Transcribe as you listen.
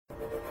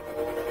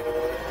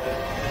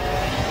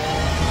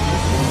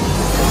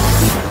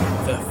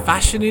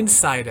Fashion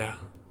Insider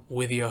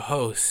with your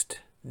host,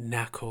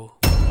 Nakul.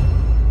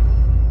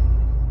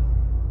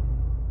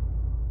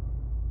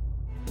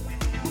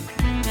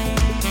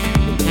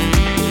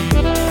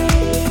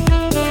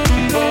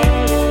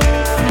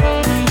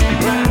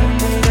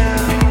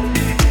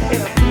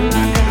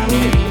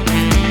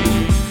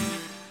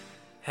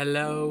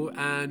 Hello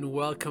and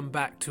welcome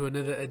back to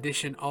another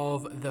edition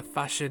of the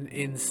Fashion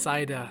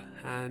Insider,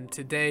 and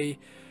today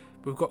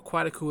we've got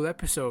quite a cool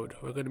episode.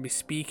 We're going to be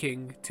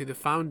speaking to the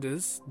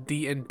founders,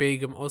 Dee and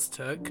Begum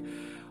Ozturk,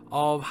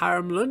 of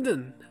Harem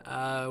London,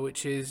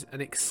 which is an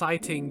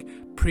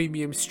exciting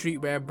premium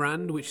streetwear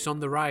brand which is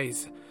on the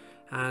rise.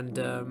 And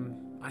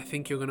I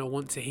think you're going to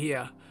want to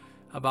hear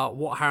about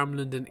what Harem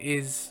London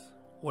is,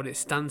 what it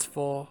stands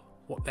for,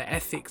 what their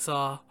ethics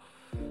are,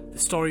 the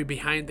story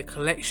behind the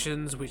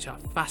collections, which are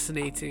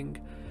fascinating,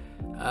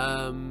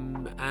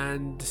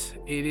 and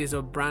it is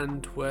a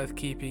brand worth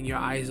keeping your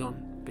eyes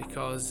on,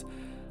 because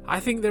I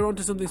think they're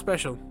onto something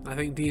special. I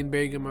think Dee and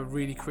Begum have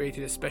really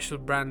created a special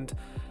brand,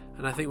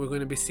 and I think we're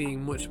going to be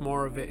seeing much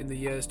more of it in the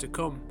years to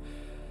come.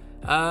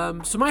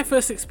 So my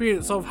first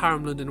experience of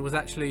Harem London was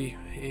actually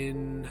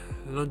in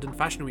London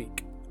Fashion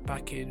Week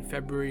back in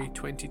February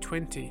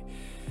 2020,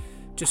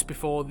 just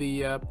before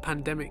the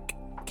pandemic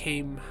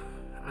came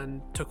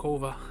and took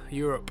over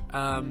Europe,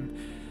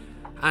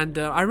 and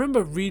I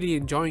remember really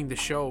enjoying the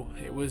show.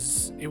 It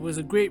was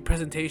a great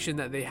presentation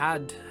that they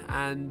had,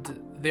 and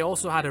they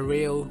also had a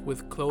rail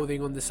with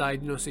clothing on the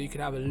side, so you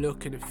could have a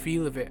look and a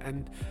feel of it.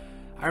 And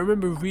I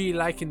remember really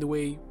liking the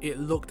way it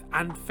looked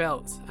and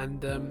felt,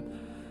 and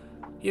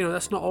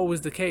that's not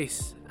always the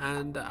case.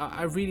 And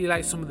I really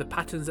liked some of the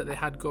patterns that they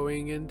had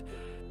going, and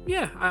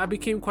yeah, I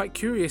became quite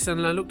curious,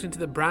 and I looked into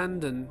the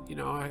brand, and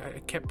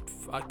I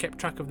kept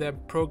track of their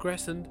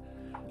progress, and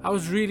I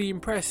was really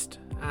impressed.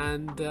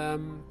 And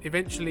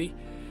eventually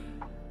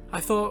I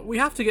thought we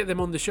have to get them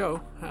on the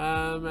show,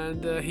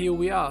 and here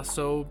we are.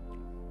 So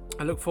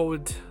I look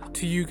forward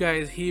to you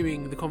guys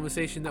hearing the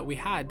conversation that we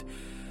had.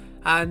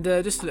 And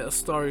just a little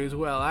story as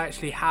well, I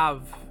actually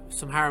have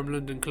some Harem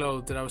London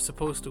clothes that I was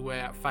supposed to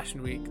wear at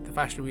Fashion Week, the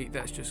Fashion Week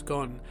that's just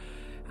gone.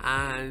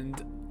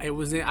 And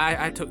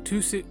I took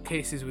 2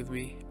 suitcases with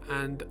me,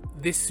 and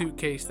this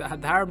suitcase that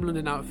had the Harem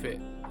London outfit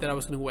that I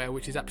was going to wear,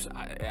 which is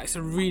it's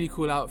a really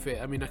cool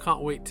outfit. I mean, I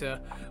can't wait to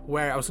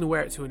wear it. I was going to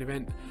wear it to an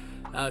event,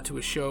 to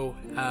a show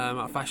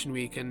at Fashion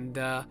Week, and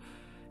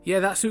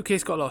that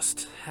suitcase got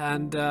lost,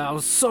 and I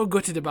was so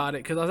gutted about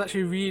it, because I was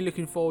actually really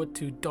looking forward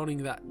to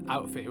donning that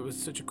outfit. It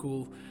was such a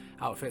cool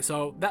outfit,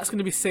 so that's going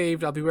to be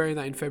saved. I'll be wearing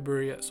that in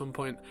February at some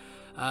point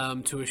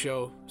to a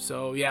show.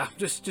 So yeah,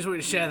 just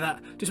wanted to share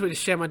that. Just wanted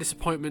to share my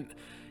disappointment,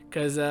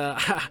 because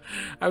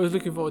I was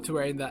looking forward to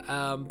wearing that.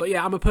 But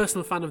yeah, I'm a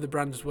personal fan of the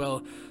brand as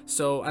well.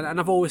 So, and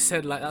I've always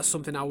said, like, that's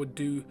something I would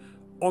do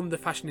on the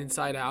Fashion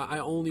Insider. I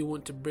only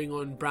want to bring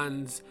on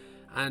brands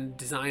and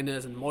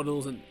designers and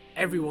models and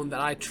everyone that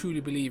I truly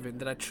believe in,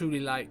 that I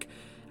truly like.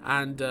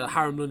 And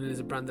Harem London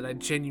is a brand that I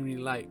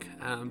genuinely like.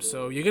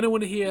 So you're going to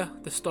want to hear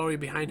the story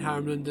behind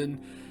Harem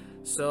London.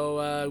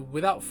 So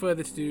without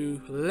further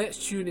ado,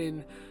 let's tune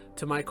in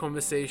to my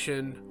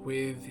conversation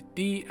with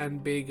Dee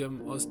and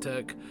Begum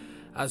Ozturk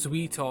as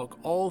we talk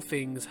all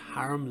things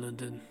Harem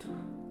London.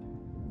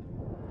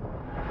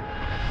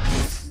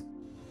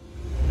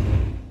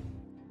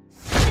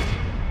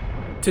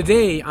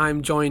 Today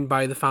I'm joined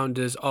by the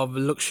founders of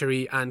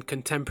luxury and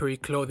contemporary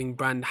clothing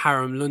brand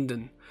Harem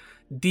London.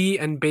 Dee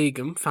and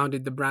Begum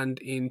founded the brand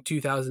in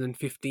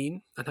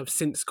 2015 and have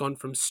since gone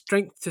from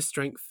strength to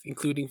strength,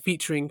 including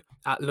featuring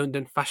at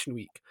London Fashion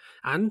Week.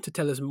 And to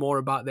tell us more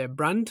about their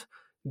brand,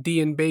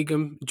 Dee and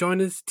Begum join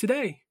us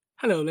today.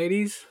 Hello,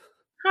 ladies.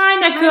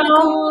 Hi,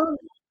 Nakul.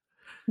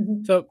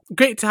 So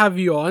great to have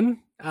you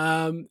on.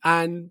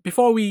 And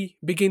before we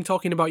begin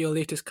talking about your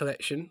latest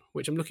collection,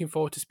 which I'm looking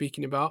forward to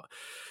speaking about,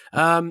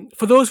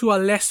 for those who are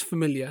less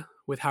familiar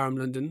with Harem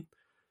London,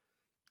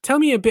 tell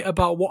me a bit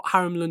about what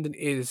Harem London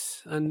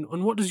is, and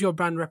what does your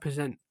brand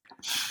represent?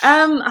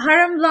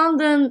 Harem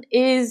London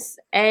is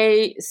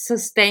a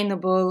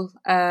sustainable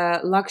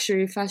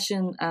luxury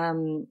fashion,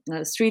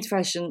 street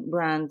fashion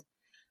brand,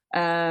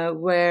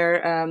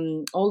 where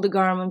all the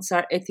garments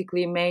are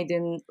ethically made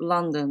in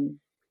London.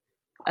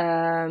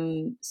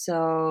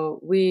 So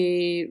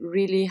we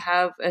really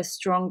have a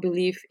strong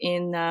belief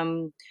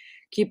in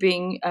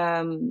keeping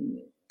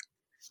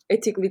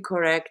ethically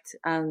correct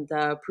and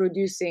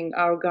producing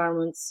our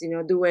garments,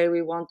 the way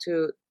we want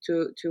to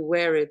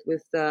wear it,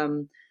 with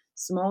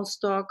small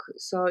stock.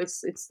 So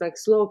it's like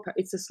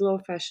it's a slow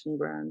fashion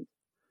brand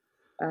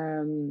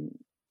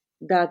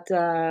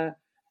that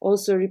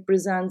also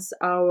represents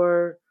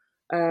our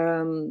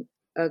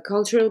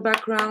cultural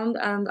background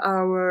and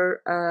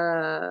our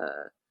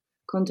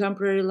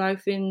contemporary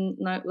life in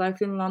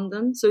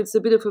London. So it's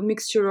a bit of a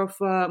mixture of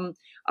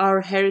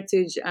our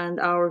heritage and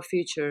our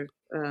future,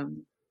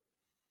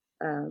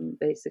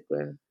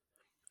 basically.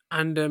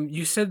 And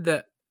you said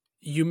that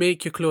you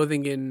make your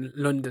clothing in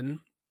London.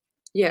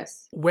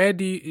 Yes. Where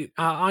do you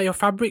are your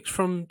fabrics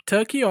from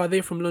Turkey, or are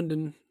they from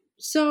London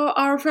So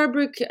our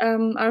fabrics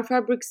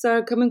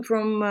are coming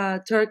from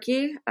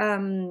Turkey.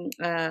 Handmade,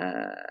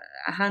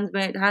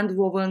 hand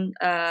woven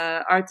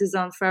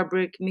artisan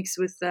fabric mixed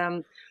with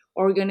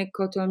organic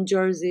cotton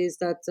jerseys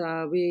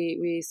that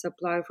we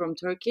supply from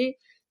Turkey.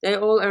 They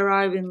all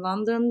arrive in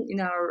London in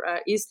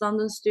our East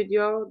London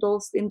studio,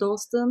 in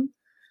Dalston.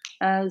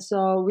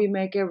 So we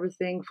make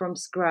everything from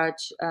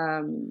scratch,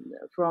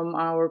 from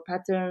our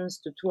patterns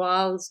to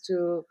toiles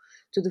to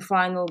the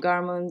final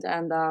garment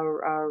and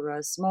our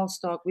small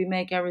stock. We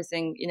make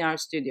everything in our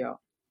studio.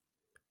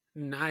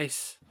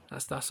 Nice.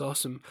 That's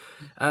awesome.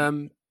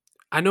 Um,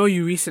 I know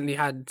you recently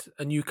had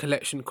a new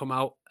collection come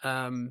out,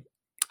 and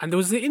there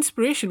was the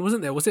inspiration,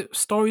 wasn't there? Was it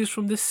stories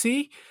from the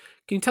sea?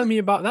 Can you tell me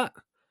about that?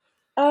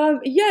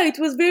 Yeah, it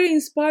was very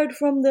inspired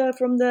from the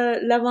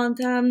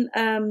Levantan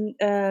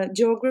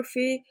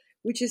geography,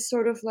 which is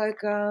sort of like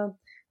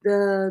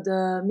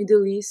the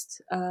Middle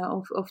East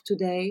of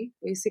today.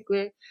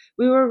 Basically,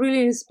 we were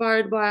really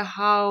inspired by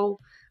how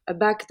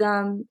back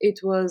then it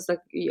was like,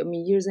 I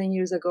mean, years and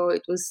years ago,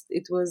 it was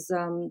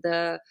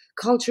the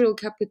cultural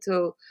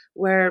capital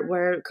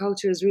where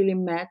cultures really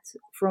met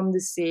from the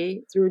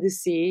sea through the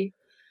sea,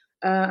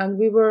 and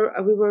we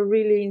were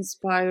really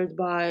inspired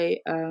by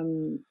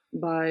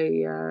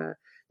the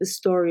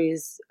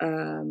stories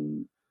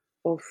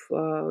of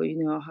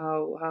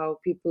how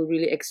people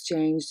really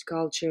exchanged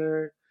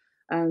culture,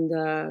 and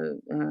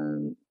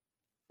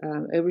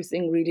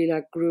everything really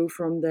like grew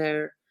from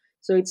there.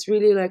 So it's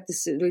really like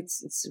this,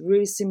 it's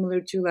really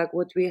similar to like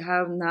what we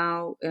have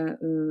now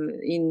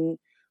in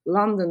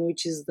London,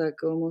 which is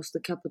like almost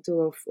the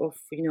capital of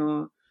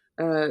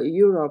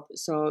Europe.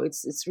 So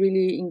it's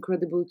really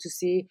incredible to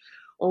see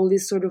all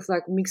these sort of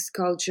like mixed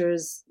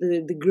cultures,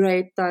 the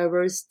great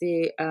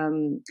diversity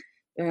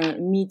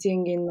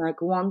meeting in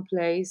like one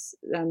place,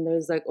 and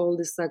there's like all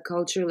this like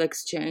cultural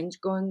exchange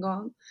going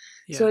on.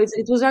 So Yeah,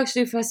 it was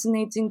actually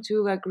fascinating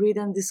to like read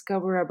and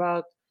discover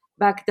about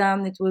back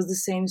then. It was the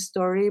same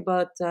story,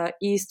 but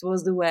East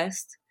was the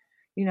West,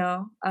 you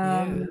know.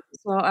 yeah.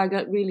 So I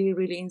got really,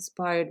 really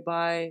inspired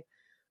by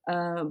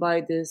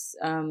this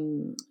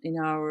in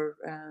our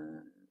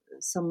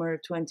summer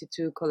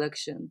 22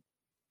 collection.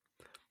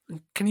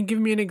 Can you give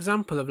me an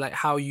example of like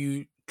how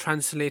you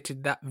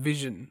translated that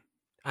vision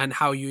and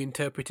how you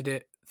interpreted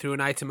it through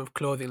an item of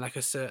clothing, like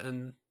a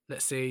certain,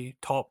 let's say,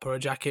 top or a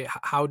jacket?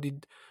 How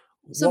did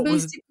So what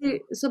was?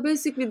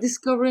 basically,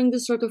 discovering the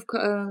sort of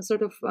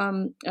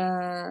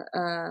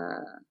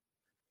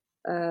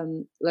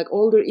like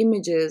older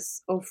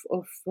images of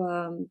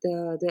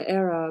the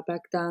era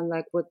back then,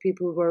 like what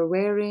people were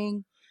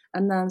wearing,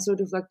 and then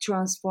sort of like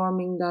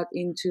transforming that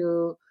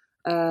into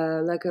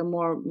like a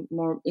more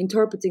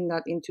interpreting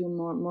that into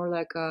more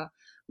like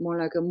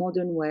a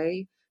modern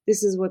way.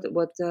 This is what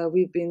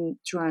we've been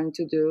trying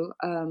to do.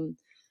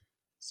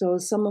 So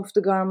some of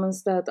the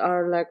garments that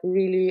are like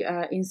really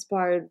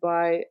inspired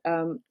by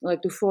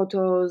like the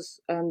photos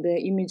and the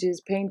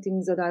images,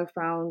 paintings that I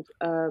found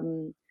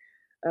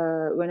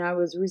when I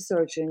was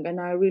researching, and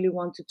I really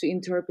wanted to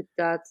interpret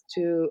that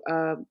to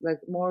like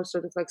more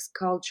sort of like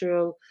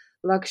sculptural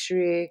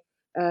luxury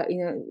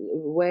in a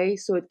way,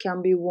 so it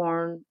can be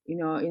worn,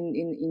 in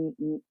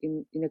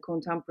a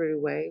contemporary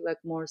way, like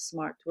more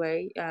smart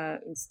way,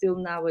 and still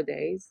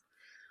nowadays.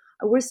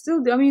 We're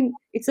still, I mean,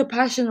 it's a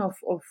passion of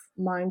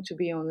mine, to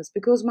be honest,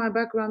 because my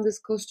background is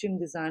costume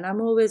design.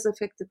 I'm always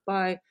affected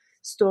by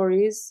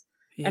stories,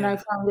 and I Yeah,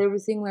 found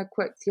everything like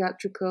quite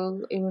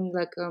theatrical, even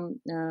like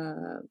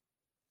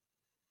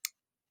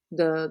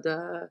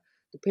the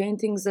the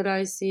paintings that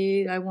I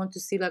see. I want to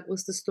see like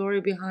what's the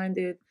story behind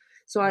it.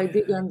 So I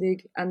dig yeah, and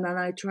dig, and then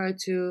I try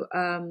to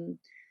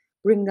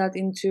bring that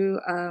into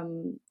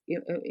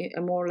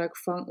a more like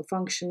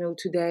functional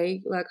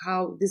today, like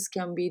how this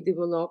can be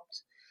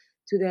developed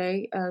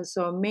today.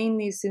 So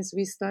mainly since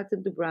we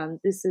started the brand,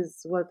 this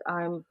is what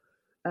I'm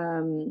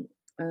um,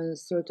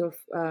 sort of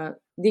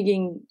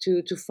digging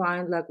to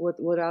find like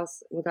what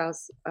else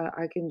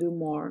I can do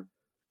more.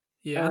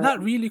 yeah, and Uh, that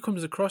really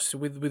comes across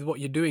with what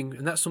you're doing,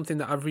 and that's something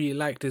that I've really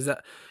liked. Is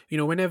that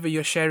whenever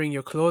you're sharing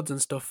your clothes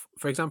and stuff,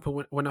 for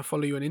example, when I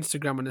follow you on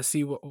Instagram and I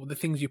see what the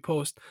things you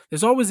post,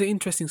 there's always an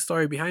interesting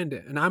story behind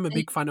it. And I'm a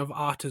big fan of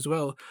art as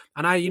well.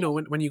 And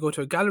when you go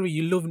to a gallery,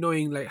 you love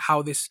knowing like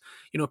how this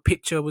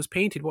picture was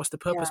painted. What's the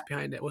yeah, purpose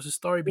behind it? What's the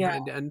story yeah,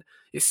 behind it? And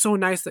it's so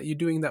nice that you're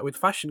doing that with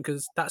fashion,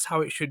 because that's how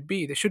it should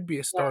be. There should be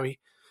a yeah. story,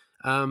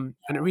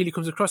 and it really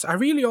comes across. I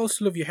really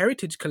also love your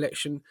heritage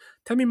collection.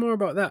 Tell me more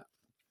about that.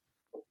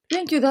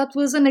 Thank you. That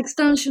was an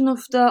extension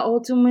of the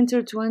Autumn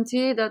Winter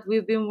 20 that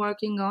we've been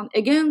working on.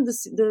 Again,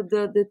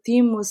 the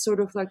theme was sort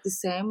of like the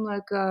same,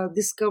 like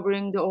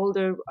discovering the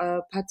older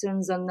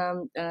patterns and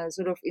then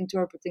sort of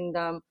interpreting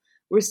them.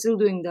 We're still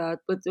doing that,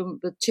 but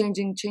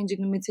changing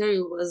the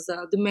material was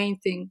the main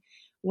thing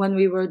when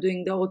we were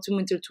doing the Autumn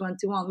Winter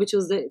 21, which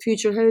was the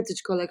Future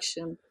Heritage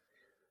Collection.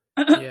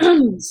 Yeah,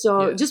 So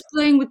yeah, just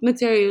playing with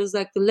materials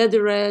like the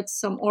leatherette,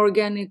 some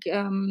organic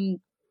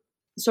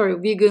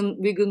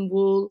vegan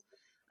wool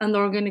and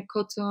organic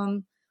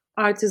cotton,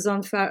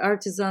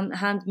 artisan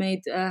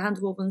handmade hand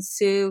woven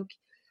silk,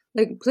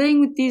 like playing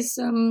with these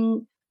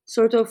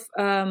sort of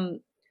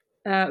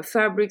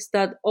fabrics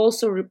that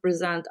also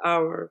represent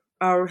our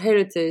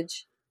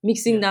heritage,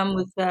 mixing Yeah. them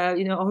with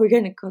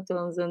organic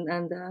cottons and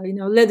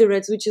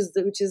leatherettes, which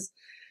is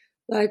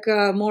like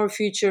a more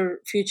future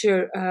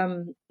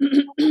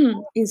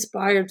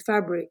inspired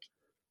fabric.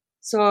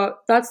 So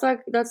that's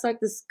like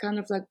this kind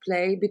of like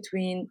play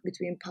between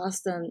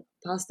past and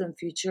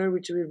future,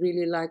 which we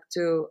really like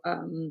to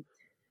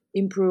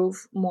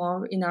improve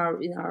more in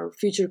our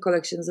future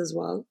collections as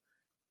well.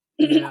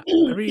 Yeah,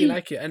 I really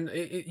like it, and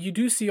you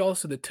do see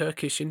also the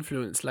Turkish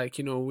influence, like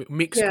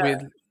mixed Yeah,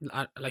 with,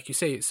 like you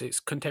say, it's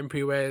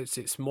contemporary wear,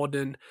 it's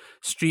modern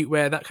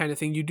streetwear, that kind of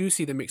thing. You do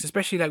see the mix,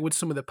 especially like with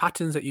some of the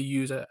patterns that you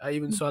use. I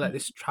even saw like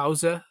this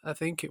trouser, I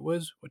think it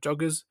was, or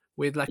joggers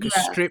with like a yeah,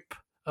 strip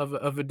of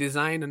a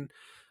design and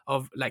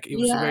of like it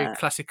was very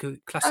yeah.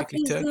 That classically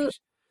was the Turkish.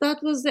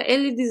 that was the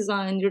Ellie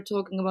design you're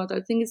talking about.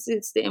 I think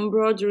it's the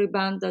embroidery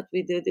band that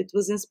we did. It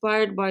was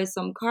inspired by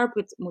some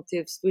carpet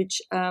motifs,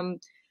 which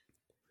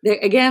they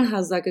again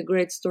has like a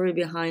great story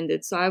behind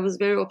it. So I was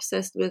very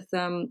obsessed with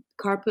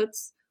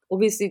carpets.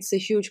 Obviously, it's a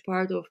huge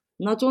part of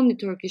not only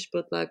Turkish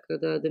but like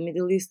the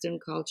Middle Eastern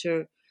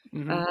culture,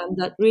 Hmm.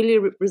 that really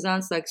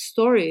represents like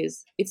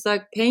stories. It's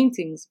like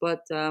paintings,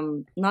 but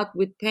not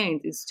with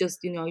paint. It's just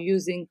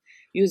using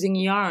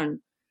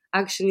yarn.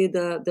 Actually,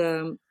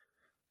 the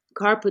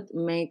carpet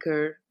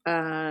maker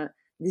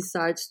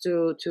decides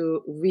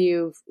to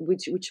weave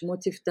which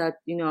motif that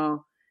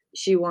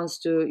she wants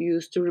to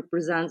use to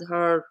represent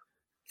her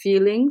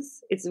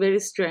feelings. It's very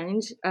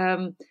strange,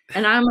 and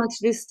I'm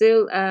actually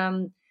still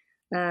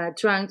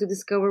trying to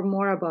discover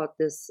more about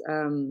this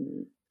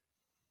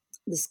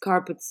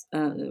carpet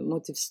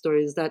motif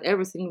stories, that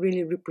everything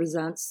really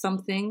represents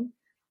something,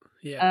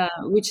 Yeah.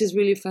 which is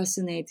really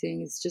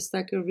fascinating. It's just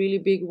like a really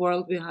big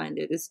world behind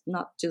it. It's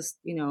not just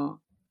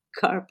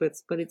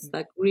carpets, but it's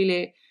like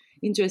really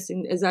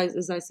interesting. As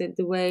I said,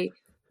 the way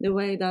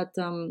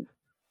that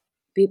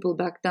people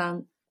back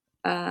then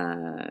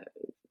uh,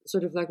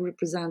 sort of like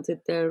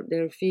represented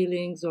their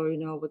feelings, or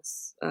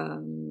what's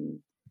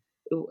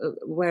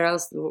where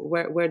else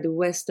where the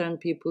Western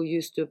people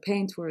used to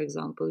paint, for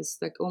example. It's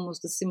like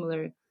almost a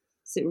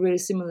very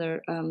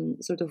similar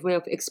sort of way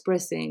of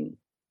expressing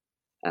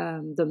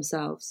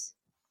themselves.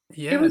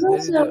 It Yeah, was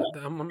also,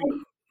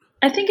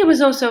 I think it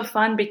was also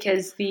fun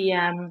because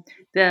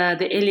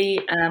the Illy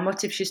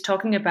motif she's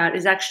talking about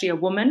is actually a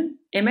woman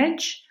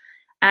image,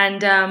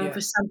 and yeah,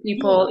 for some Yeah,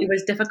 people it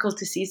was difficult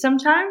to see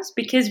sometimes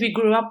because we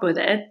grew up with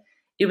it.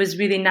 It was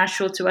really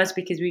natural to us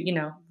because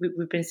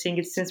we've been seeing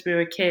it since we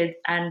were a kid,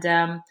 and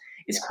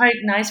it's quite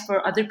nice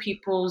for other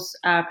people's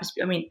I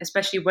mean,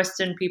 especially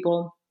Western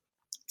people,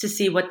 to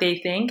see what they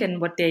think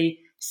and what they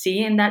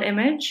see in that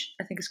image.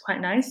 I think it's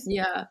quite nice.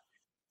 yeah.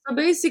 So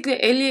basically,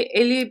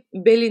 Eli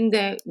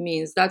Belinde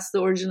means, that's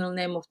the original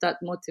name of that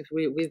motif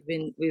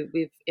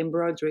we've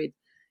embroidered.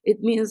 It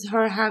means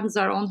her hands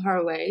are on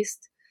her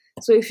waist.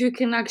 So if you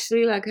can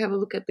actually like have a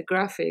look at the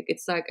graphic,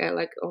 it's like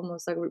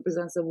almost like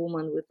represents a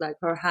woman with like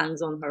her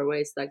hands on her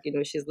waist, like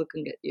she's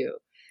looking at you.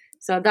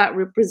 So that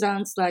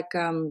represents like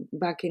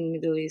back in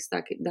Middle East,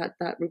 like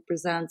that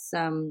represents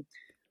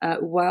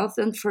wealth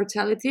and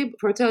fertility.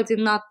 Fertility,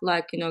 not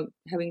like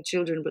having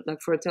children, but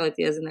like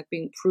fertility as in like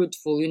being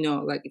fruitful.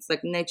 Like it's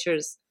like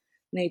nature's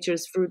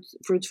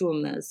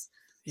fruitfulness,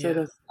 sort yeah.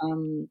 of.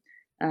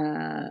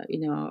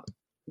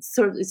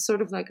 It's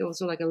sort of like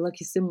also like a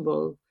lucky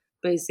symbol,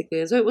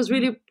 basically. So it was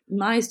really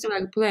nice to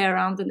like play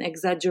around and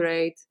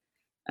exaggerate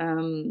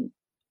um,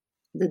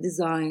 the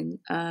design,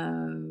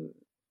 and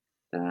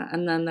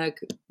then like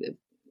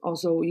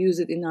also use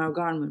it in our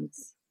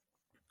garments.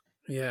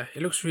 Yeah,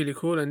 it looks really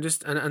cool, and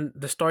and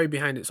the story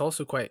behind it's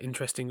also quite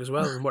interesting as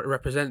well, and what it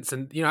represents.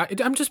 And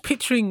I'm just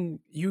picturing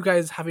you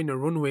guys having a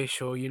runway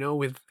show,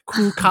 with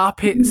cool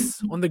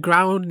carpets on the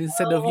ground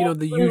instead of Oh,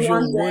 the hopefully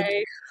usual one wood.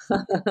 day.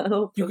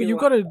 You Hopefully you've one.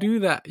 got to do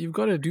that. You've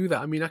got to do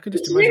that. I mean, I can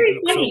just It's imagine it very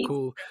looks so funny.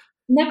 cool.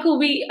 Nicole,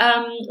 we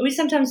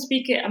sometimes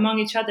speak it among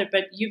each other,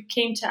 but you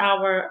came to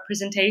our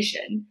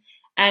presentation,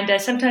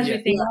 and sometimes we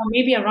Yeah, think, oh,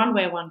 maybe a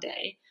runway one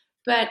day.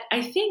 But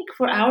I think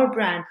for our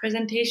brand,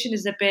 presentation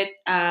is a bit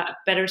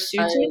better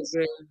I suited.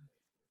 agree.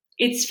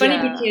 It's funny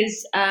Yeah,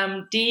 because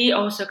Dee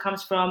also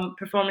comes from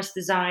performance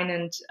design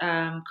and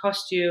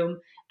costume,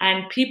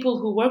 and people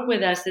who work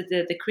with us,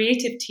 the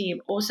creative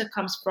team, also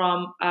comes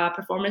from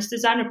performance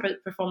design or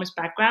performance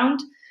background.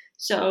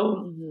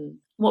 So hmm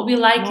what we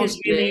like is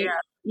mostly. really,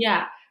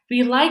 yeah,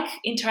 we like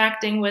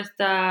interacting with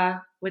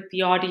the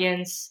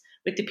audience,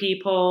 with the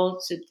people,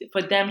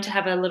 for them to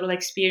have a little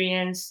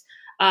experience.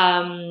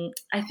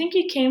 I think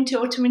you came to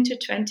Autumn Winter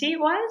 20, it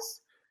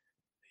was.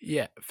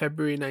 yeah.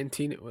 February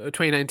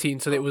 2019.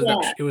 So it was that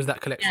Yeah. it was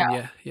that Yeah, collection.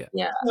 Yeah, yeah,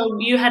 yeah, So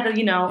you had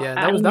yeah. I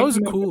That mean, was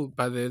cool.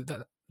 By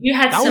you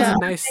had that was some. a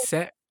yeah. nice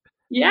set.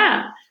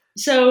 Yeah.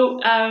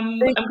 So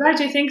Thank I'm glad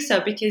you think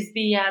so because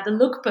the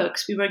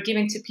lookbooks we were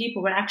giving to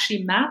people were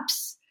actually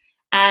maps,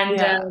 and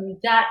Yeah,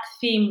 that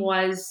theme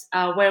was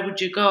where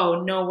would you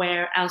go?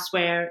 Nowhere,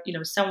 elsewhere,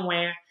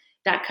 somewhere.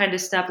 That kind of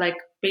stuff. Like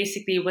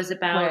basically was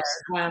where? about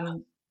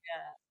um,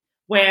 Yeah,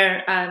 where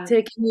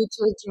taking you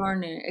to a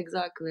journey,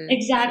 exactly.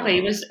 exactly,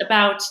 it So was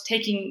about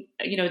taking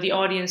the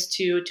audience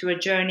to a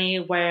journey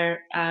where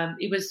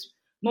it was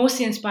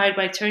mostly inspired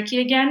by Turkey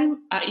again,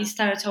 East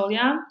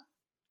Anatolia.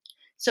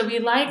 So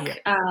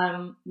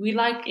Yeah. we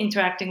like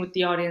interacting with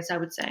the audience, I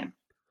would say.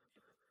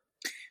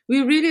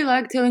 we really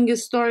like telling a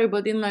story,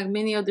 but in like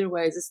many other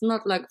ways. It's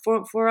not like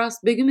for us.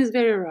 Begum is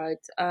very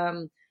right.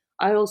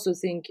 I also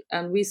think,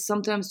 and we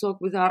sometimes talk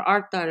with our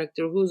art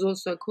director, who's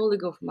also a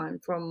colleague of mine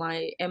from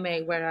my MA,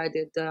 where I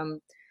did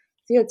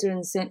theater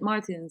in St.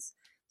 Martin's.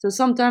 So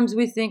sometimes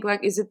we think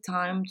like, is it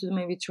time to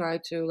maybe try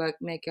to like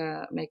make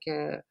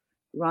a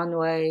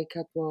runway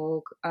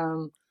catwalk?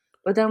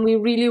 But then we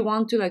really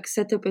want to like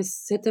set up a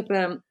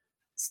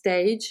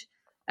stage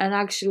and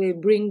actually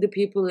bring the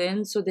people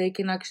in so they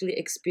can actually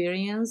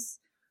experience.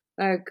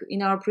 Like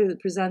in our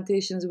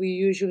presentations, we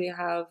usually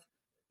have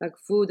like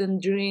food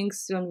and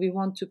drinks, and we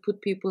want to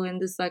put people in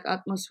this like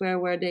atmosphere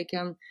where they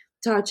can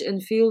touch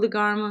and feel the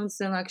garments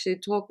and actually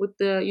talk with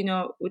the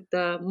with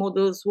the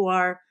models who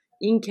are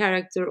in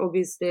character,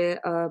 obviously,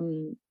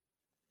 and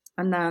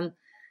then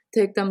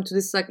take them to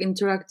this like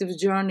interactive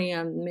journey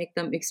and make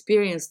them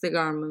experience the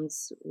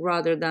garments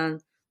rather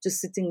than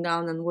just sitting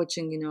down and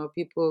watching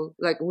people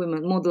like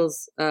women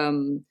models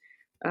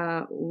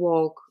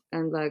walk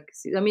and like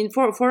see. I mean,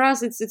 for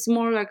us it's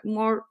more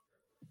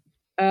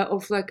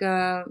of like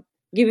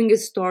giving a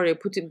story,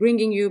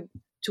 bringing you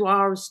to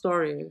our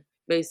story,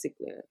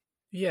 basically.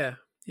 Yeah.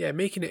 Yeah.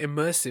 Making it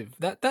immersive.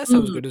 That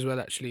sounds Mm. good as well,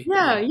 actually.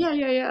 Yeah, yeah,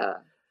 yeah, yeah.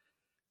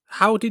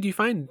 How did you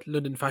find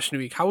London Fashion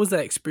Week? How was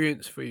that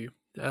experience for you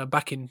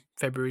back in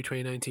February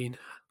 2019?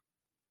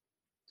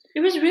 It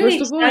was really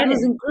First of all, it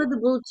was exciting.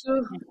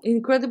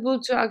 incredible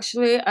to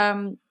actually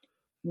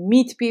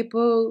meet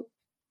people,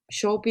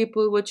 show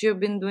people what you've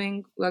been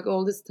doing like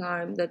all this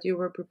time that you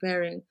were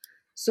preparing.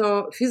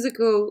 So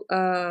physical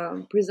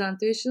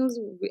presentations,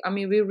 I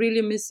mean, we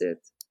really miss it.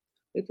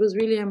 It was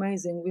really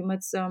amazing. We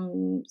met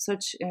some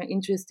such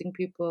interesting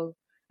people,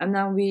 and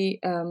now we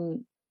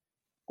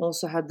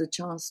also had the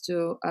chance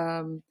to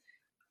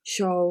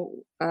show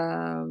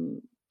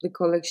the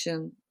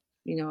collection,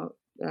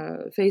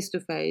 face to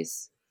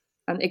face,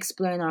 and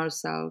explain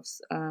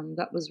ourselves.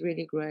 That was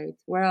really great.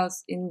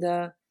 Whereas in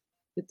the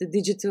with the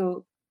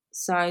digital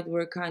side,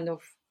 we're kind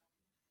of,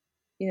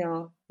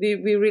 we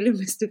really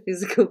miss the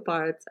physical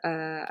part,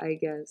 I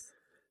guess.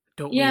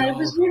 Don't we Yeah, it all?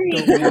 was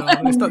really. Don't we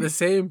all? It's not the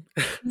same.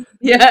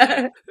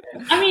 Yeah.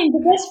 I mean,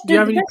 Do you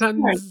have the any best part.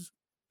 plans?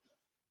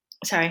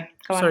 Sorry,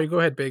 go on. Sorry, go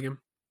ahead, Begum.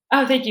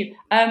 Oh, thank you.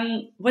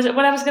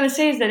 What I was going to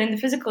say is that in the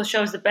physical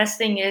shows, the best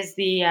thing is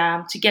the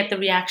to get the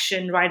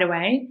reaction right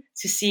away,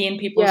 to see in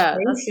people's Yeah,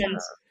 face, and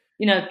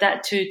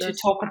that to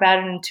that's talk about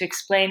it and to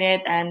explain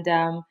it, and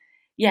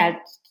yeah,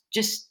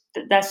 just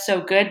that's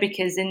so good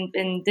because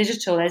in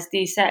digital, as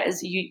Dee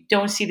says, you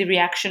don't see the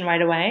reaction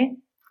right away.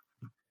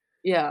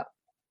 yeah.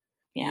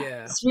 Yeah.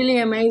 Yeah. It's really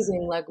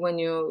amazing, like when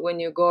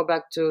you go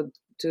back to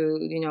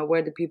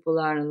where the people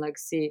are and like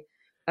see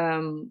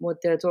what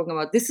they're talking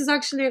about. This is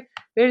actually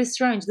very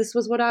strange. This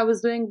was what I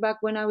was doing back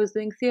when I was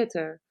doing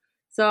theater.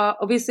 So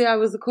obviously I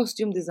was a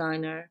costume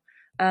designer,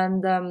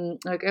 and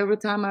like every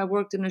time I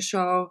worked in a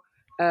show,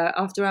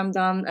 after I'm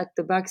done at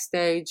the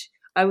backstage,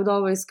 I would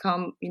always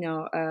come,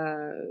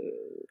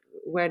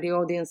 where the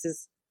audience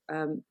is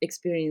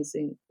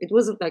experiencing. It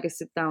wasn't like a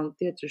sit down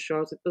theater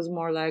show. It was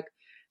more like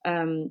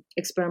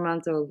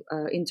experimental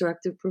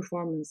interactive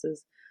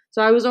performances.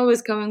 So I was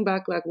always coming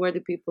back like where the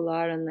people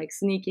are and like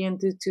sneaking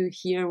into to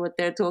hear what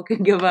they're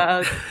talking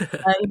about,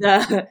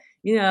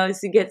 and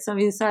to get some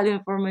inside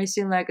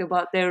information like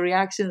about their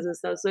reactions and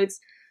stuff. So it's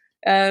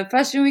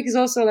Fashion Week is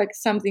also like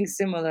something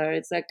similar.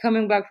 It's like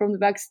coming back from the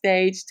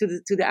backstage to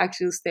the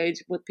actual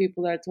stage, what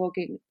people are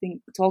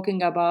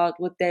talking about,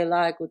 what they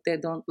like, what they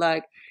don't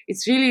like.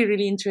 It's really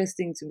really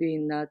interesting to be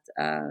in that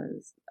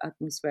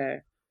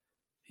atmosphere.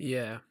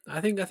 Yeah,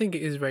 I think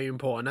it is very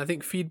important. I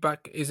think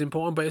feedback is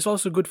important, but it's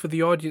also good for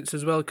the audience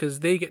as well because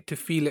they get to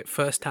feel it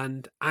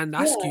firsthand and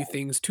ask you Yeah,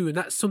 things too. And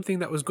that's something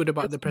that was good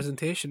about the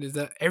presentation is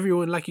that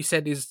everyone, like you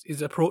said, is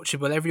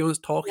approachable. Everyone's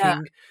yeah,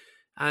 talking,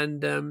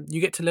 and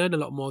you get to learn a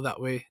lot more that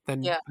way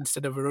than yeah,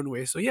 instead of a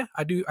runway. So yeah,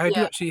 I do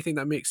yeah. actually think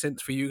that makes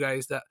sense for you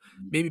guys. That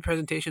maybe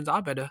presentations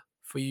are better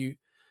for you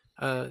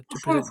to For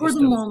present your for the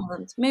stuff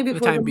moment, maybe for the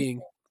for the time moment.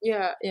 being.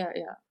 Yeah, yeah,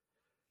 yeah.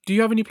 Do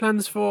you have any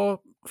plans for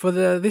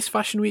the this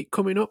fashion week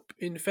coming up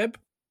in Feb?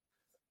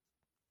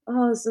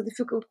 Oh, it's a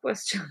difficult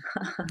question.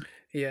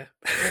 Yeah.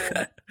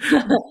 Uh,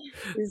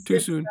 Too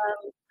it's soon.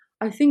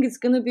 I think it's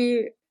gonna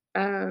be.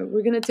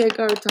 We're gonna take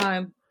our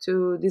time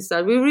to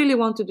decide. We really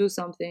want to do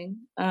something.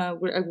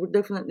 We're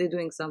definitely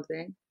doing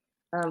something.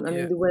 I mean,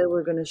 Yeah. the way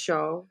we're gonna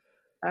show,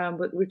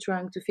 but we're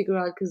trying to figure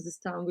out because this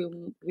time we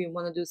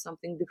want to do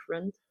something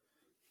different.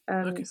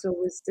 Okay. So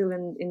we're still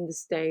in the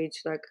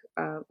stage like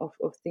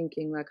of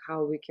thinking like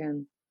how we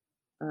can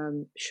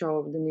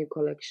show the new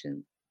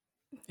collection.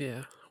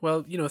 Yeah.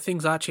 Well,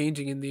 things are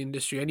changing in the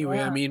industry anyway.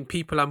 I Yeah, mean,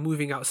 people are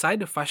moving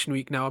outside of Fashion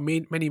Week now.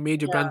 Many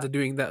major yeah, brands are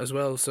doing that as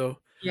well. So,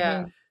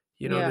 yeah.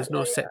 Yeah, there's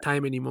no set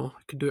time anymore.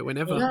 You can do it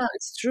whenever. yeah,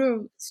 it's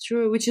true. It's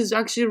true, which is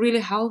actually really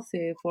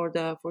healthy for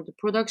the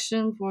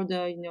production, for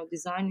the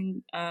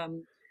designing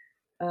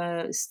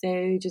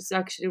stage. It's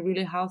actually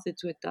really healthy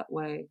to it that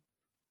way.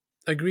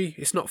 Agree.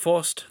 It's not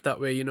forced that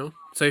way.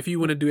 So if you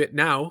want to do it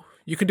now,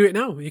 you can do it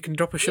now. You can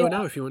drop a show Yeah,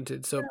 now if you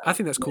wanted. So I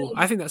think that's cool.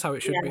 I think that's how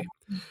it should be.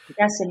 Yeah,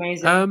 that's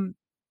amazing. Um,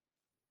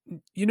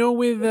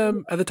 with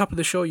at the top of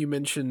the show, you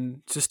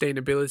mentioned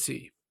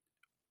sustainability.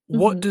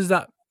 What hmm does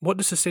that? What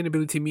does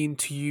sustainability mean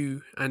to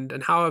you,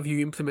 and how have you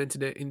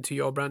implemented it into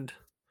your brand?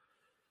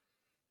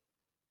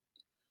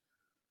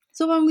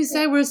 So when we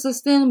say we're a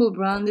sustainable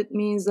brand, it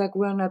means like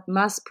we're not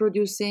mass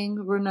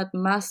producing, we're not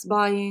mass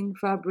buying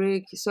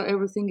fabric. So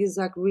everything is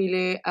like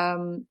really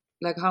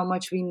like how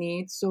much we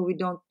need. So we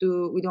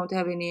don't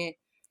have any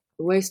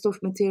waste of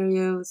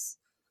materials.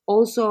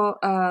 Also,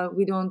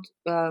 we don't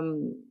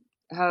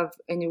have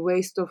any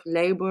waste of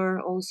labor.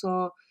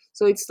 Also,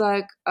 so it's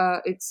like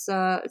it's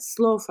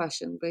slow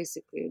fashion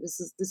basically. This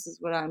is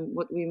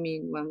what we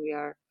mean when we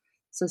are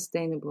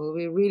sustainable.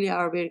 We really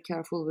are very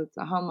careful with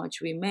how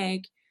much we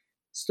make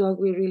stock.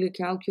 We really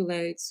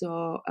calculate,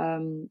 so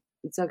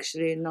it's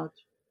actually not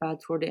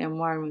bad for the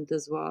environment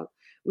as well,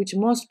 which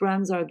most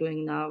brands are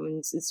doing now, and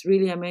it's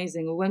really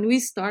amazing. When we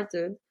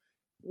started,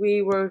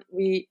 we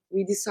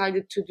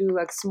decided to do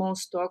like small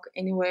stock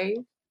anyway,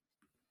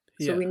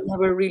 so Yeah. we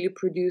never really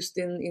produced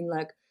in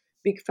like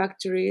big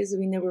factories.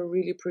 We never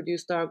really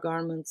produced our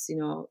garments,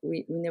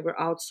 we never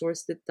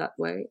outsourced it that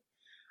way.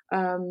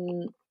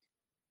 um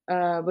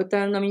but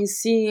then, I mean,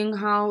 seeing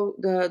how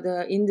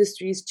the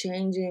industry is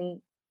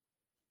changing,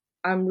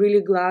 I'm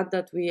really glad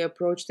that we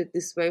approached it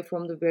this way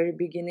from the very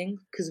beginning,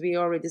 because we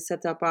already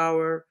set up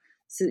our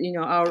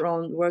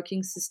own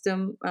working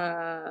system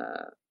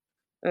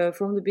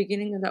from the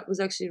beginning, and that was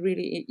actually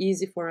really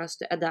easy for us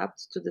to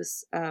adapt to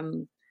this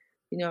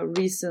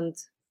recent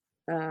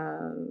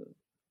uh,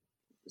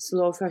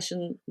 slow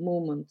fashion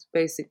movement.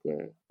 Basically,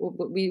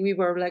 we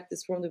were like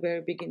this from the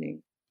very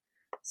beginning.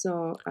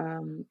 So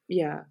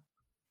yeah.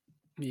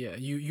 Yeah,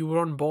 you were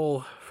on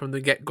ball from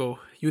the get go.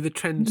 You were the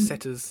trend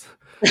setters,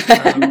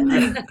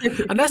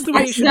 and that's the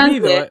way it should be, Accidentally,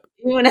 though.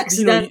 even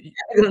You know, accidentally,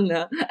 I don't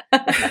know.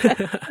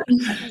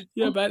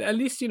 yeah, but at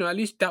least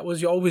that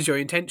was always your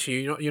intention.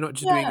 You're not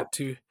just doing Yeah, it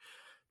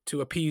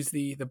to appease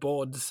the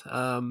boards.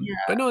 yeah.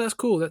 But no, that's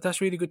cool.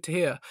 That's really good to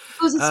hear.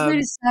 Because Um,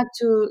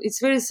 it's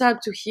very sad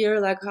to hear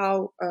like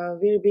how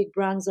very big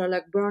brands are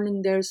like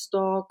burning their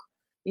stock.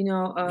 You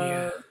know,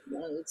 yeah,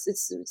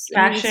 it's I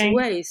mean, it's Crashing.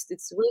 waste.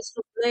 It's waste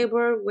of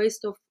labor,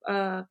 waste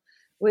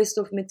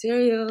of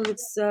material.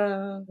 It's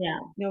Yeah.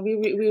 we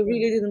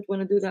really didn't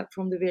want to do that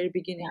from the very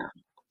beginning.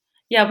 Yeah.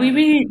 Yeah, we mm,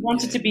 really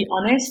wanted yeah, to be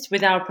honest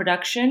with our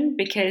production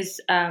because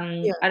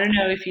Yeah. I don't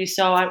know if you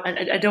saw,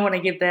 I don't want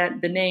to give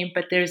the name,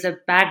 but there's a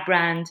bag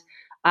brand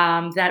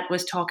that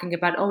was talking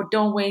about, oh,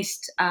 don't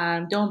waste,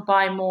 don't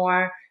buy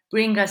more,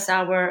 bring us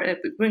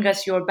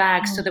your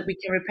bags so Mm. that we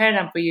can repair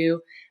them for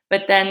you.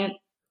 But then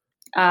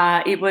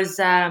it was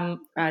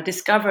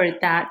discovered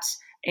that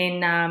in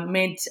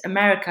mid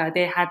America,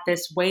 they had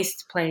this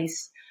waste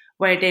place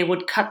where they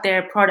would cut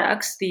their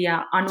products, the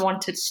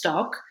unwanted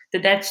stock, the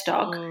dead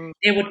stock. Mm.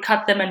 They would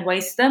cut them and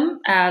waste them,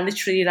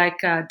 literally like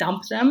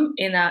dump them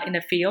in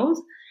a field.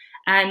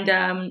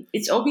 And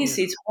it's yeah,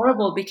 obviously it's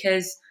horrible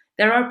because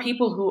there are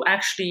people who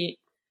actually,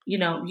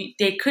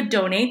 they could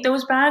donate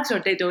those bags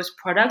or those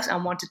products,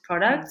 unwanted Mm.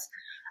 products.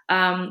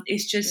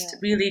 It's just Yeah.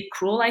 really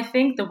cruel, I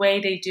think, the way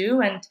they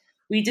do, and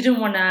we didn't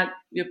want to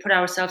put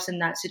ourselves in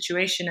that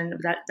situation, and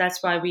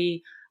that's why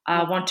we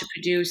Yeah. want to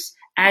produce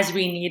as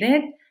we need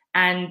it.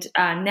 And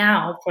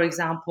now, for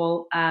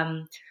example,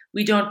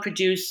 we don't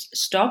produce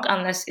stock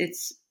unless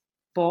it's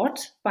bought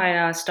by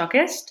a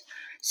stockist.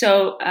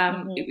 So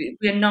hmm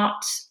we're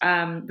not.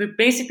 We're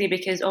basically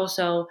because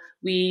also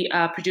we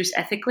produce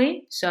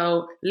ethically.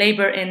 So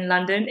labor in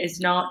London is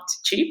not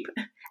cheap,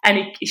 and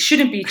it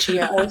shouldn't be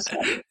cheap Yeah. also.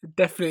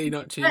 definitely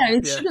not cheap. Yeah.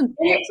 It Yeah, shouldn't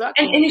be And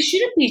exactly. it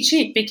shouldn't be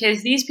cheap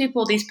because these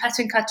people, these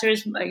pattern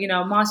cutters,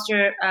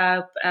 master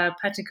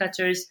pattern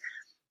cutters,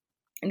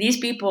 and these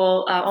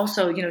people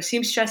also,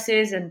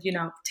 seamstresses and,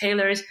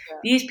 tailors, Yeah.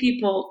 these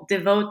people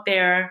devote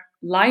their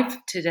life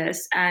to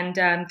this and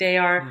they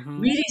are hmm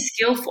really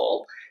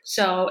skillful.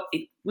 So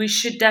we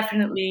should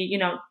definitely,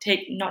 not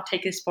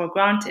take this for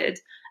granted.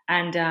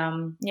 And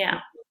yeah,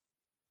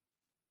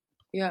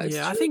 Yeah. It's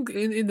yeah. I true. think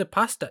in the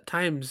past, at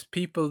times,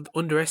 people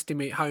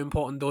underestimate how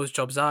important those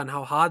jobs are and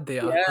how hard they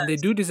are, and they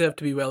Yes. do deserve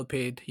to be well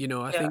paid.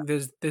 I Yeah. think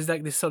there's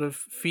like this sort of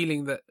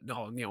feeling that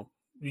no,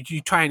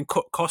 you try and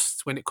cut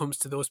costs when it comes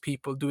to those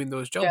people doing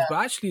those jobs, Yeah.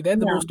 but actually they're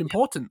the yeah. most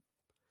important.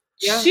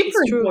 Yeah. Super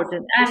It's true.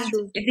 important. It's And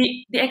true.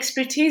 the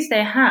expertise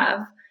they have,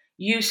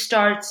 you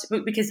start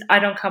because I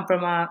don't come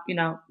from a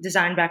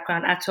design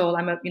background at all.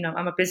 I'm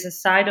a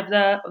business side of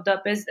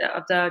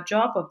the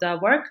job of the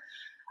work.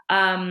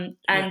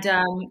 Yeah.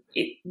 And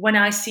when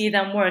I see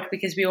them work,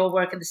 because we all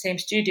work in the same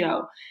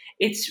studio,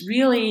 it's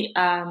really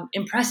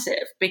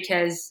impressive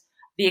because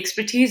the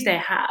expertise they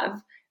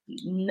have,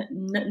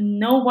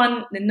 no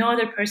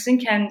other person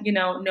can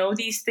know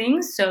these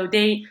things. So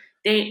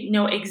They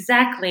know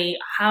exactly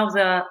how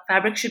the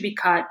fabric should be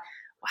cut,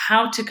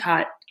 how to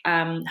cut,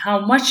 how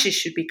much it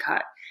should be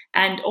cut,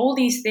 and all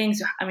these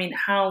things. I mean,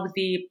 how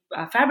the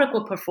fabric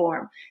will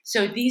perform.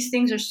 So these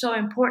things are so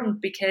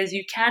important because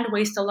you can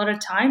waste a lot of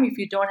time if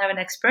you don't have an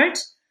expert.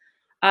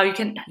 You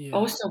can Yeah.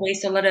 also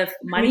waste a lot of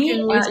We money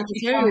can waste if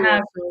you don't material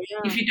have, also.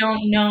 Yeah. if you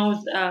don't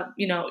know,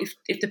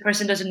 if the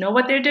person doesn't know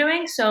what they're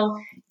doing. So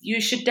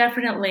you should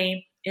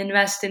definitely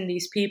invest in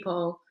these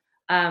people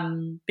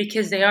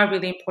because they are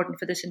really important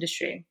for this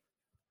industry.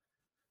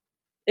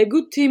 A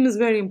good team is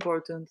very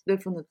important.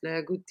 Definitely,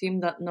 a good team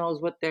that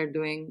knows what they're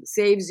doing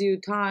saves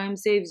you time,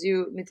 saves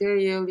you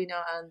material.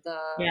 And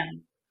Yeah.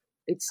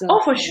 it's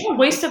Oh, for sure.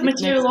 Waste of it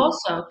makes material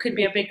also could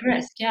be a big a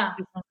risk. Yeah.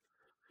 different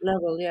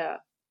level. Yeah.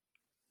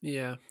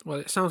 Yeah. Well,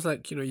 it sounds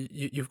like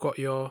you've got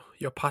your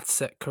path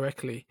set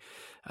correctly.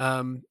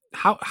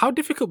 How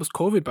difficult was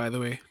COVID, by the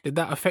way? Did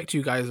that affect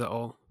you guys at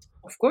all?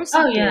 Of course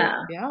Oh, it did.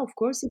 yeah. Yeah, of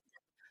course it.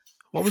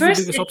 What was the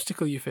First, biggest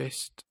obstacle you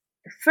faced?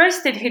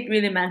 first it hit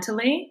really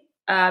mentally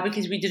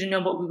because we didn't know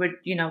what we were,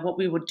 what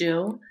we would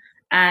do,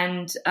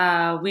 and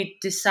we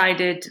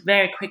decided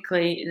very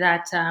quickly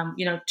that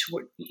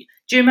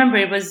do you remember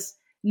it was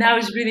now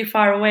it's really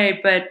far away,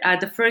 but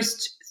the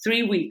first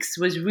 3 weeks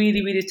was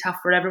really really tough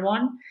for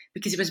everyone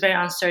because it was very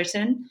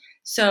uncertain.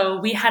 So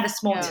we had a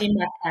small Yeah. team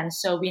back then,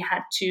 so we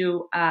had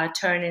to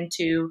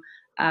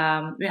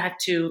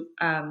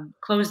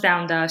close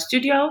down the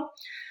studio.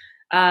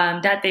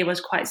 That day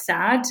was quite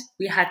sad.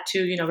 We had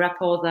to,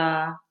 wrap all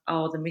the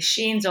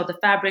machines, all the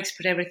fabrics,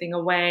 put everything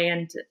away,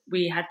 and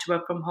we had to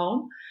work from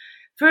home.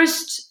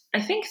 First,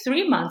 I think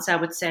 3 months, I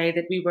would say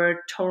that we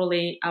were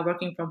totally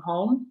working from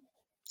home,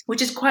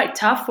 which is quite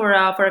tough for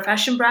a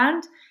fashion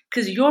brand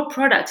because your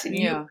products, if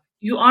you Yeah.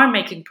 you are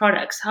making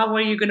products, how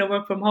are you going to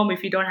work from home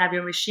if you don't have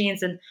your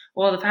machines and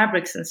all the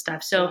fabrics and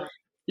stuff? So Yeah.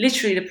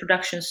 literally, the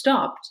production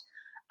stopped.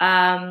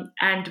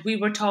 And we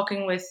were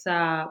talking with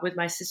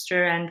my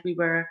sister, and we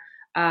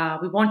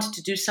wanted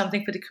to do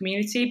something for the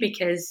community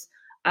because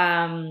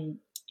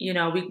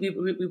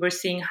we were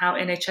seeing how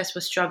NHS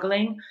was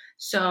struggling.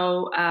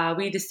 So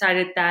we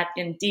decided that,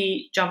 and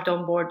Dee jumped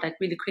on board like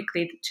really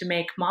quickly to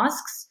make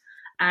masks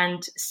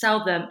and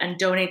sell them and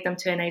donate them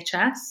to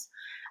NHS.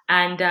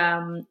 And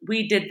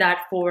we did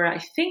that for, I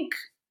think,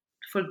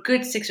 for a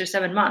good 6 or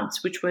 7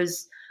 months, which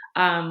was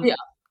Yeah.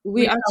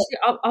 We we felt, actually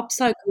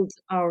upcycled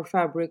our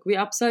fabric. We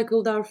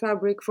upcycled our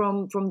fabric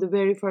from the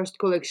very first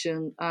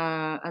collection,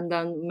 and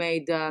then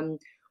made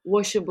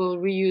washable,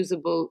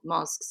 reusable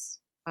masks.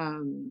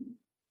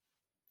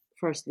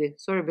 Firstly,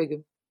 sorry,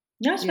 Begum.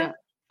 no, it's fine.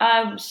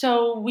 Yeah.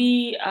 So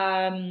we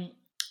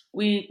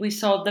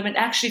sold them, and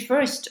actually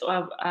first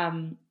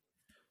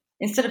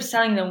instead of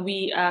selling them,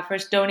 we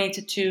first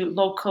donated to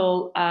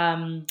local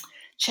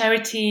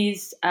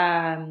charities,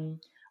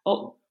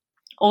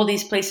 all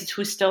these places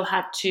who still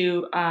had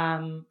to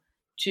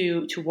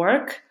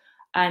work,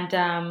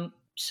 and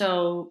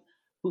so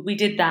we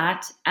did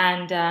that,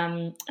 and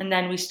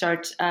then we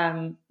start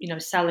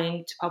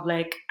selling to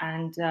public,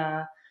 and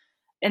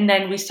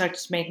then we started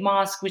to make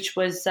masks, which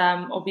was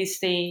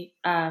obviously.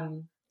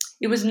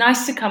 It was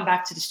nice to come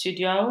back to the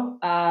studio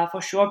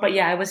for sure, but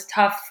yeah, it was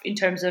tough in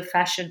terms of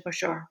fashion for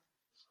sure.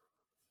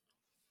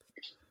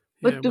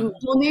 Yeah. But Well.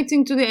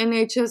 donating to the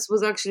NHS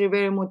was actually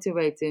very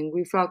motivating.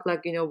 We felt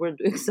like we're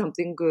doing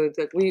something good.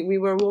 Like we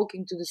were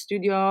walking to the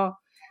studio,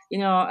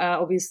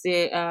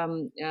 obviously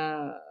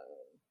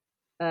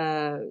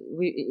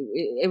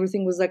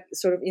everything was like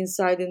sort of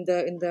inside in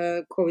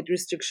the COVID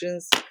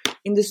restrictions.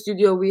 In the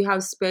studio, we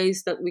have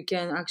space that we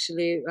can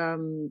actually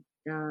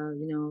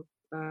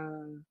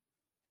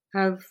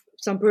have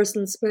some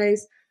personal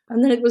space,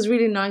 and then it was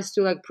really nice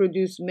to like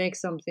make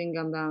something,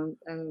 and then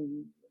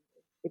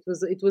it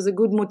was a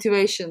good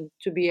motivation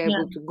to be Yeah,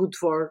 able to good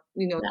for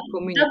yeah. the That,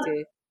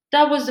 community.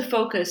 that was the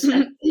focus. At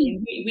the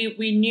beginning.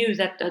 We knew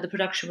that the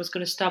production was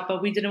going to stop,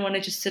 but we didn't want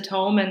to just sit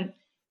home and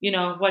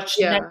watch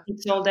Yeah.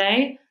 Netflix all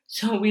day.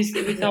 So we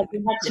thought we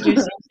had to do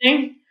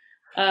something.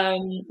 Yeah,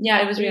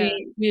 Yeah. it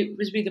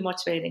was really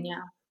motivating.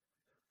 Yeah,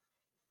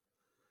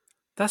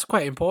 That's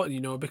quite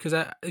important, because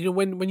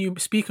when you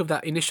speak of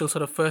that initial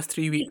sort of first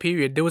 3 week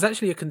period, there was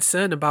actually a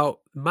concern about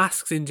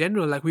masks in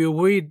general. Like we were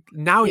worried.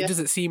 Now it Yeah.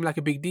 doesn't seem like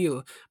a big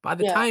deal, but at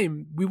the Yeah.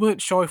 time we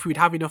weren't sure if we'd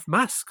have enough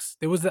masks.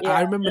 I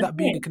Yeah. remember that's that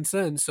being a it.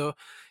 concern. So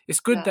it's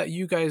good Yeah. that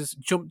you guys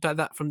jumped at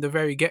that from the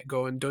very get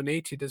go and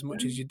donated as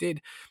much as you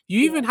did. You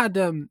Yeah. even had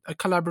a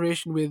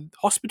collaboration with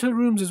hospital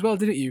rooms as well,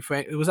 didn't you?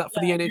 Was that for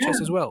the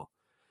NHS as Yeah. well?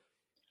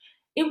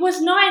 It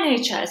was not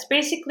NHS.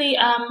 Basically,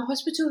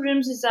 Hospital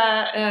Rooms is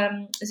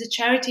a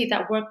charity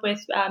that work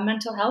with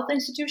mental health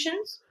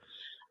institutions.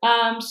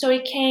 So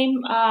it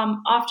came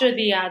after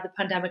the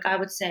pandemic, I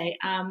would say.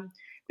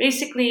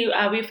 Basically,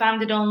 we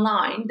found it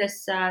online.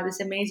 This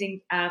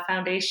amazing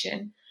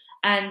foundation,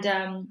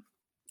 and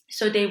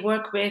so they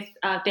work with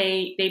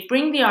they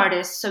bring the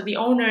artists. So the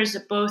owners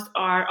both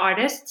are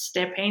artists.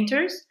 They're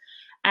painters,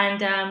 and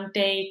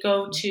they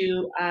go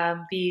to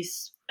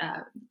these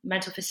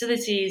mental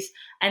facilities,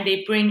 and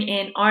they bring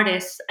in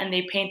artists and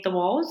they paint the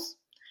walls.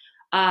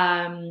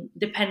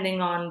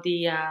 depending on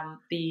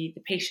the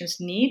patient's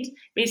need.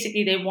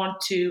 Basically, they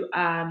want to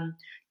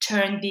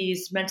turn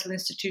these mental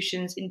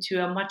institutions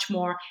into a much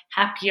more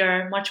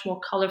happier, much more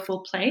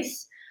colorful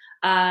place.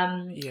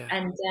 Yeah.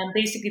 And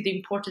basically, the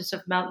importance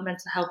of mental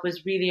health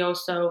was really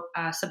also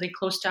something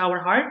close to our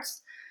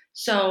hearts.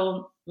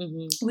 So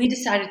Mm-hmm. we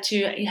decided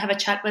to have a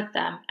chat with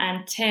them,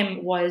 and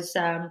Tim was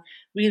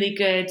really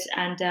good.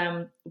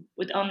 And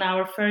on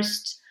our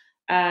first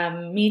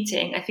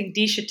meeting, I think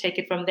Dee should take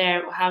it from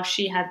there. How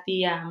she had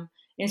the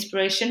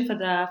inspiration for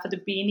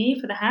the beanie,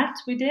 for the hat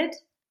we did.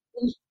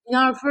 In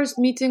our first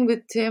meeting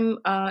with Tim,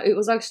 it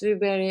was actually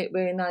very,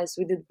 very nice.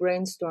 We did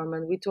brainstorm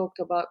and we talked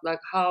about like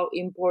how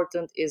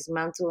important is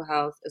mental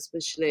health,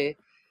 especially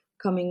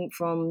coming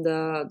from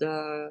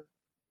the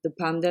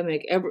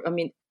pandemic. I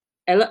mean,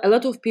 a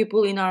lot of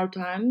people in our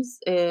times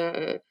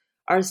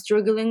are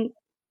struggling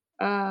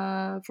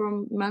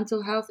from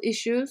mental health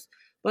issues,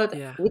 but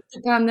Yeah. with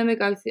the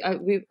pandemic, I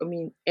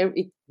mean,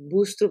 it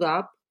boosted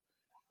up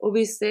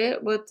obviously.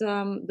 But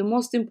the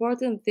most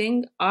important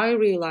thing I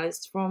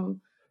realized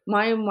from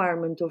my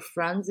environment of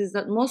friends is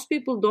that most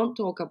people don't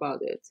talk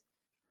about it.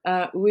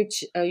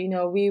 Which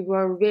we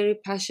were very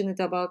passionate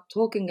about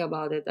talking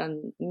about it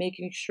and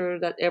making sure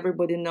that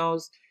everybody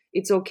knows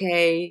it's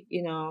okay,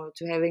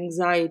 to have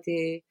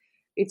anxiety.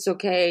 It's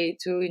okay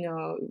to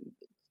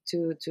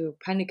to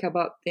panic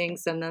about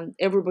things, and then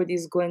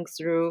everybody's going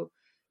through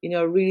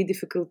really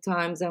difficult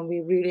times, and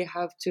we really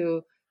have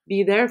to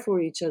be there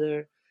for each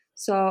other.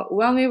 So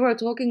when we were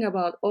talking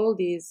about all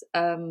these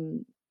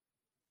and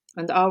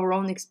our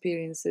own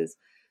experiences,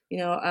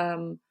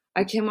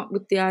 I came up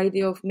with the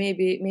idea of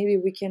maybe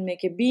we can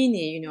make a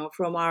beanie,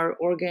 from our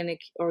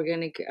organic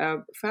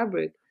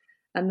fabric,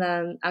 and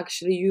then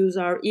actually use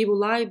our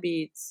evil eye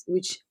beads,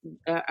 which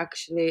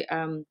actually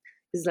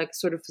is like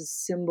sort of a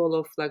symbol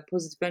of like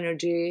positive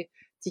energy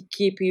to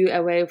keep you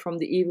away from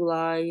the evil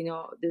eye. It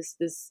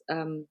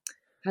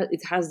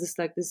has this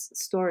like this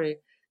story.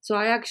 So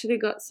I actually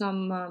got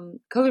some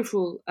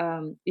colorful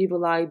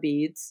evil eye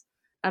beads,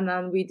 and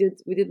then we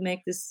did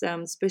make this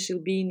special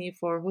beanie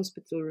for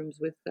hospital rooms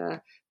with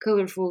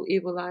colorful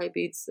evil eye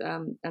beads,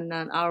 and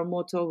then our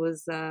motto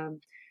was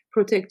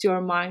protect your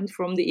mind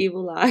from the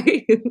evil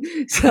eye.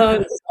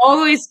 So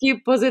always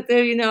keep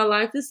positive.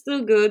 Life is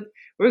still good.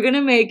 We're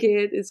gonna make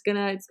it. It's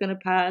gonna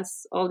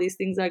pass. All these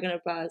things are gonna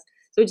pass.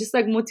 So just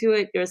like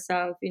motivate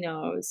yourself.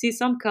 See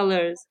some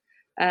colors,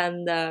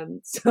 and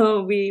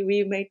so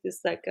we make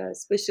this like a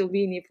special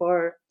beanie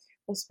for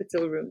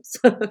hospital rooms.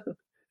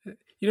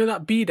 You know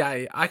that bead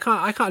eye? I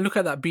can't look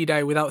at that bead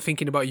eye without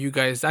thinking about you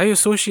guys. I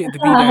associate the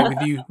bead eye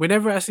with you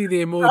whenever I see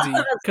the emoji,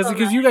 That's because so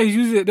nice. you guys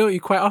use it, don't you,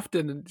 quite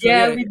often? And so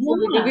Yeah, yeah, we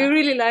do. We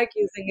really like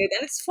using it,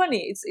 and it's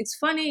funny. It's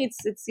funny.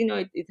 It's it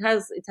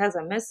has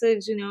a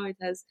message.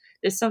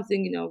 There's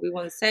something we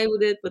want to say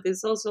with it, but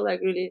it's also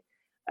like really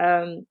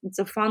it's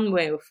a fun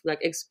way of like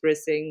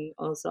expressing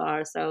also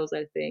ourselves,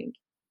 I think.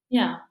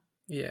 Yeah.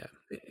 yeah,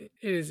 it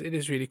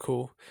is really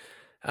cool.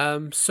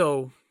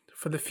 So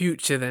for the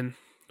future then,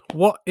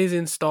 what is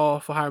in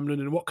store for Harem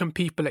London? What can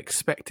people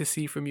expect to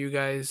see from you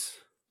guys?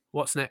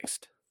 What's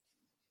next?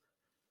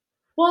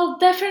 Well,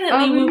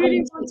 definitely We we really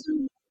want want to.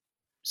 to.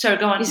 Sorry,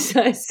 go on.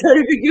 Sorry,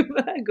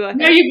 go There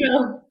ahead. you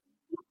go.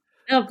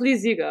 No,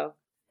 please, you go.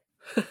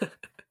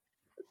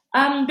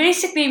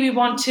 Basically, we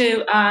want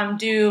to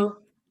do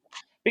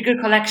bigger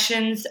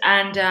collections,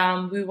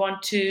 and we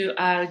want to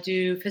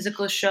do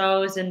physical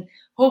shows, and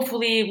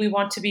hopefully we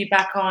want to be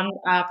back on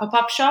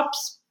pop-up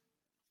shops.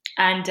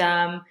 And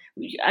I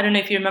don't know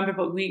if you remember,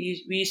 but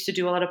we used to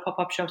do a lot of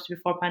pop-up shops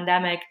before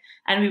pandemic,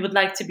 and we would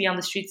like to be on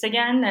the streets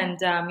again, and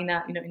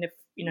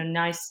in a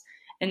nice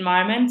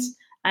environment.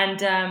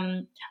 And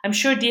I'm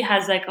sure Dee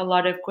has like a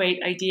lot of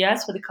great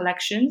ideas for the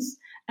collections.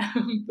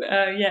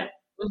 Yeah.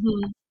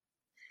 Mhm.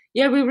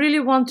 Yeah, we really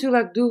want to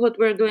like do what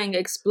we're doing,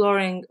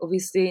 exploring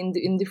obviously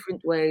in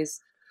different ways.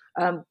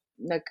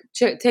 Like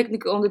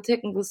technical on the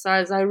technical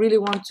sides, I really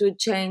want to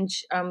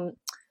change and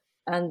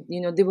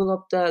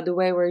develop the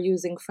way we're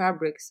using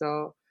fabric.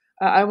 So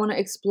I want to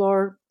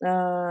explore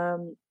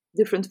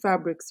different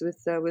fabrics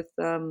with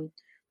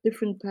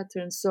different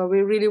patterns. So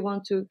we really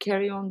want to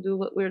carry on do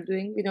what we're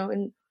doing,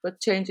 in but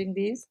changing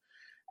these.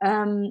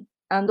 And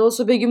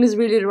also Begum is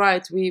really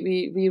right.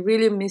 We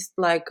really missed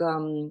like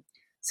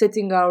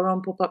setting our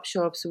own pop-up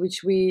shops,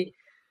 which we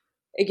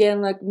again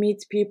like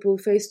meet people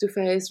face to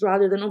face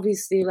rather than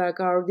obviously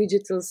like our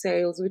digital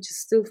sales, which is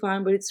still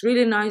fine, but it's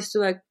really nice to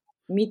like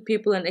meet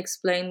people and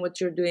explain what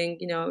you're doing,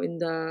 in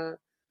the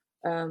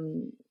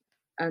um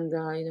and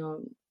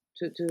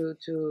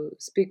to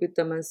speak with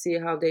them and see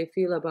how they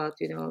feel about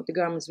the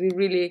garments. We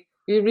really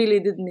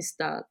did miss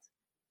that.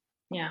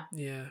 Yeah.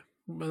 Yeah.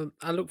 Well,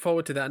 I look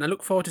forward to that, and I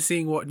look forward to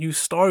seeing what new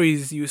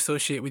stories you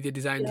associate with your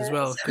designs as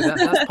well, because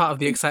that's Yes. part of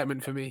the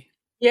excitement for me.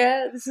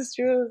 Yeah, this is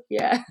true.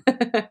 Yeah.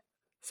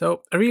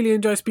 So I really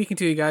enjoy speaking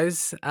to you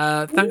guys.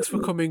 Thanks for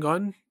coming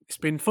on. It's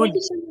been Thank fun.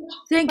 you so much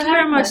Thank for you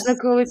very having much, us.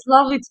 Nicole. It's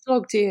lovely to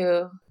talk to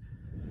you.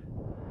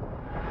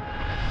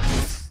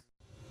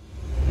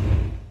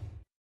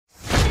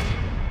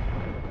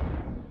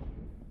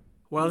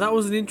 Well, that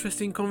was an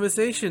interesting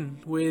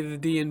conversation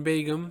with Dee and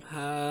Begum,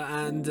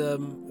 and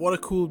what a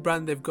cool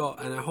brand they've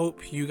got, and I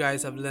hope you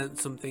guys have learnt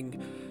something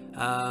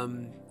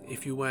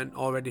if you weren't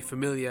already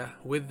familiar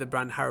with the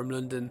brand Harem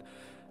London,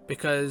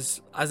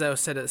 because as I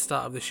said at the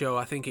start of the show,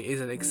 I think it is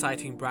an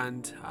exciting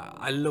brand.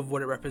 I love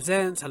what it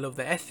represents, I love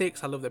their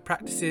ethics, I love their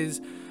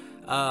practices,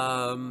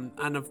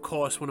 and of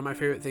course one of my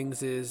favourite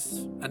things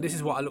is, and this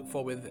is what I look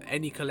for with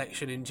any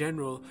collection in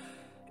general,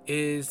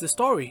 is the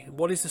story.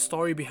 What is the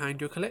story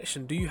behind your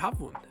collection? Do you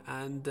have one?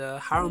 And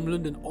Harem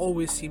London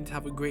always seem to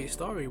have a great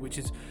story, which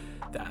is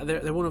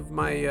they're one of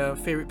my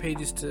favorite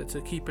pages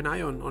to keep an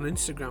eye on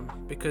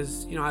Instagram,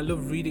 because I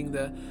love reading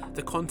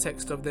the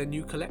context of their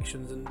new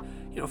collections, and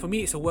for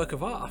me it's a work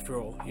of art after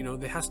all.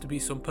 There has to be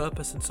some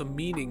purpose and some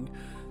meaning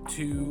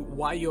to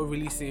why you're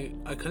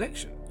releasing a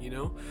collection. We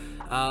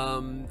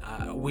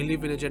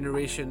live in a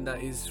generation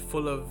that is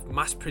full of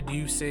mass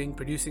producing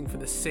for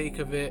the sake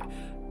of it,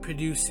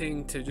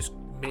 producing to just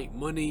make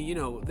money.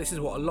 This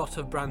is what a lot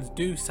of brands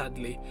do,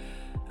 sadly,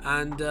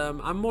 and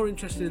I'm more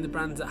interested in the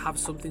brands that have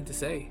something to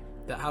say,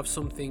 that have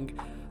something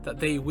that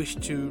they wish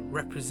to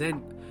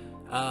represent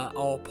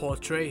or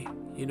portray,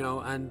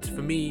 and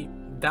for me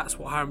that's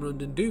what Harem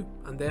London do,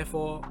 and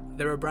therefore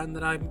they're a brand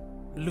that I'm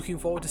looking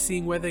forward to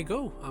seeing where they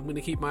go. I'm going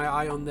to keep my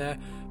eye on their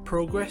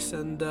progress,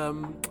 and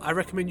I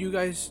recommend you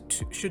guys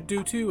should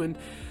do too, and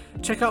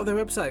check out their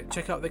website,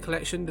 check out their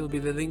collection. There'll be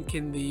the link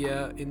in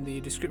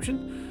the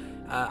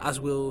description, as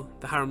will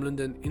the Harem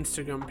London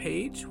Instagram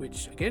page,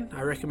 which again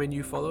I recommend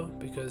you follow,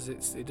 because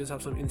it does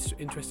have some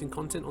interesting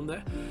content on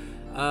there,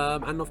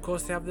 and of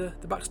course they have the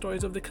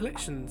backstories of the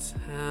collections.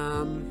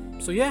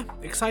 So yeah,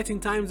 exciting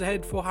times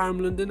ahead for Harem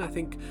London. I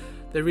think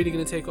they're really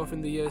going to take off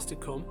in the years to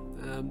come.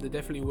 They're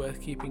definitely worth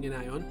keeping an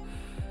eye on,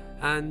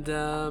 and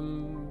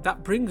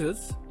that brings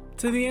us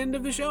to the end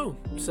of the show.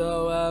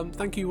 So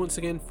thank you once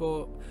again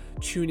for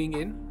tuning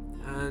in,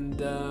 and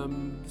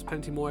there's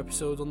plenty more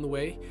episodes on the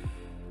way,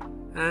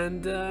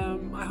 and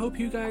I hope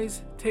you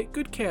guys take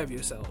good care of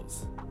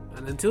yourselves,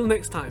 and until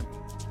next time,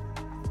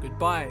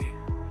 goodbye,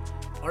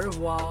 au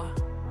revoir,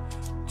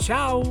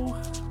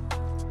 ciao.